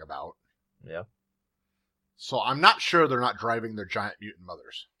know anything about. Yeah. So I'm not sure they're not driving their giant mutant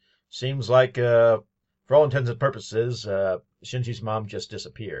mothers. Seems like, for all intents and purposes, Shinji's mom just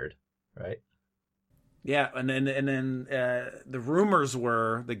disappeared, right? Yeah, and then the rumors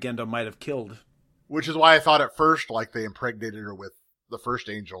were that Gendo might have killed. Which is why I thought at first they impregnated her with the first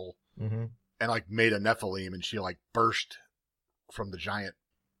angel Mm-hmm. and made a Nephilim, and she burst from the giant.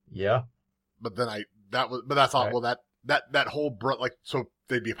 Yeah. But then I thought, Right. well, that whole so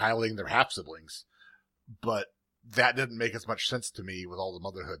they'd be piloting their half siblings, but that didn't make as much sense to me with all the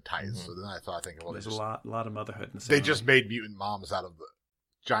motherhood ties. Mhm. So then I think, well, There's they a lot of motherhood in this. they just made mutant moms out of the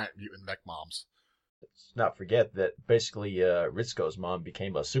giant mutant mech moms. Let's not forget that basically Ritsuko's mom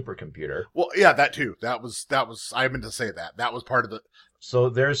became a supercomputer. Well, yeah, that too. That was I meant to say that was part of the. So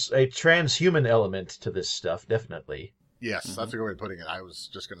there's a transhuman element to this stuff, definitely. Yes, Mhm. that's a good way of putting it. I was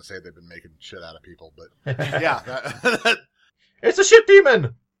just going to say they've been making shit out of people, but yeah, It's a ship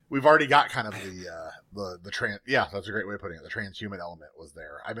demon! we've already got kind of the trans. Yeah, that's a great way of putting it. The transhuman element was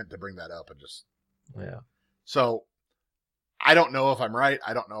there. I meant to bring that up and just. Yeah. So, I don't know if I'm right.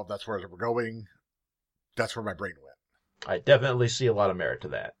 I don't know if that's where we're going. That's where my brain went. I definitely see a lot of merit to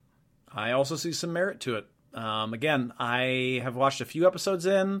that. I also see some merit to it. Again, I have watched a few episodes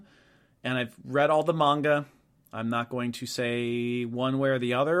in, and I've read all the manga. I'm not going to say one way or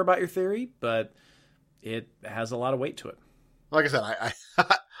the other about your theory, but it has a lot of weight to it. Like I said, I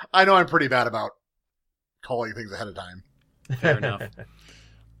I know I'm pretty bad about calling things ahead of time. Fair enough.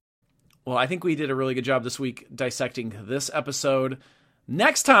 Well, I think we did a really good job this week dissecting this episode.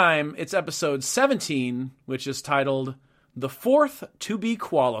 Next time, it's episode 17, which is titled The Fourth to Be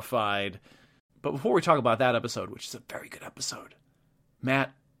Qualified. But before we talk about that episode, which is a very good episode,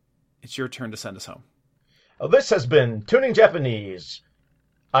 Matt, it's your turn to send us home. Oh, this has been Tuning Japanese.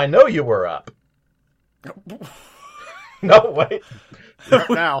 I know you were up. No, wait. Right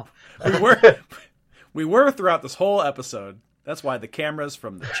now, We were throughout this whole episode. That's why the camera's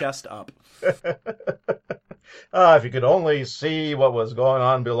from the chest up. If you could only see what was going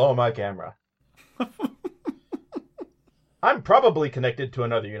on below my camera. I'm probably connected to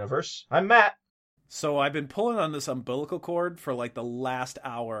another universe. I'm Matt. So I've been pulling on this umbilical cord for the last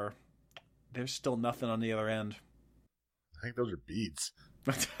hour. There's still nothing on the other end. I think those are beads.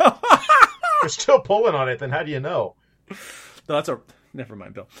 You're still pulling on it, then how do you know? No, never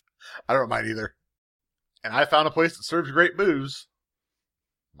mind, Bill. I don't mind either. And I found a place that serves great booze.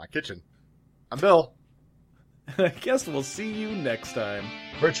 My kitchen. I'm Bill. I guess we'll see you next time.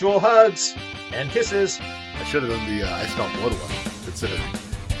 Virtual hugs and kisses. I should have done the I Smell Blood one, considering.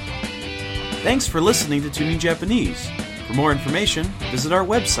 Thanks for listening to Tuning Japanese. For more information, visit our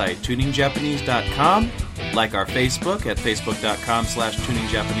website, tuningjapanese.com, like our Facebook at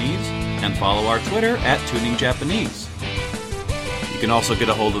facebook.com/tuningjapanese, and follow our Twitter at tuningjapanese. You can also get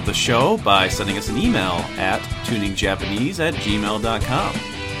a hold of the show by sending us an email at tuningjapanese@gmail.com.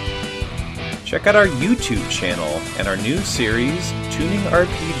 Check out our YouTube channel and our new series, Tuning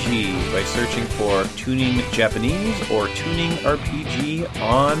RPG, by searching for Tuning Japanese or Tuning RPG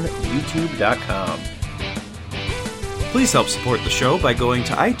on youtube.com. Please help support the show by going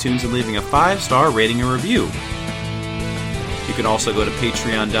to iTunes and leaving a 5-star rating and review. You can also go to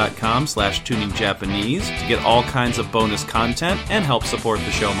patreon.com/tuningjapanese to get all kinds of bonus content and help support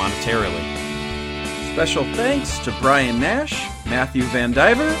the show monetarily. Special thanks to Brian Nash, Matthew Van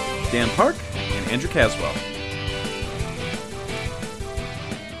Diver, Dan Park, and Andrew Caswell.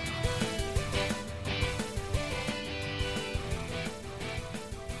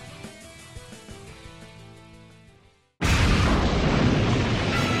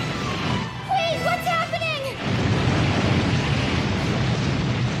 Wait, what's happening?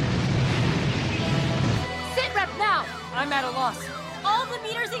 Sit rep now! I'm at a loss. All the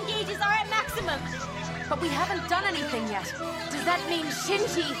meters and gauges are at maximum. But we haven't done anything yet. Does that mean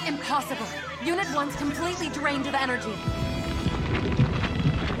Shinji? Impossible. Unit 1's completely drained of energy.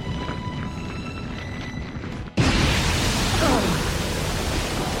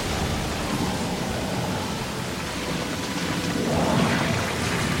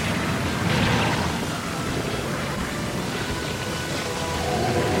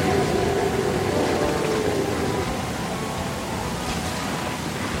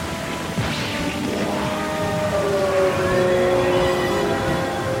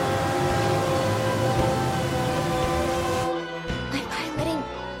 I'm piloting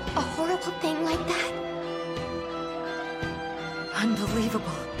a horrible thing like that.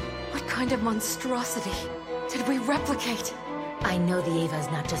 Unbelievable. What kind of monstrosity did we replicate? I know the Eva is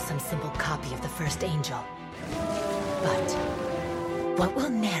not just some simple copy of the first angel. But what will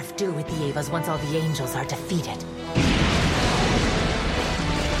Nerv do with the Evas once all the angels are defeated?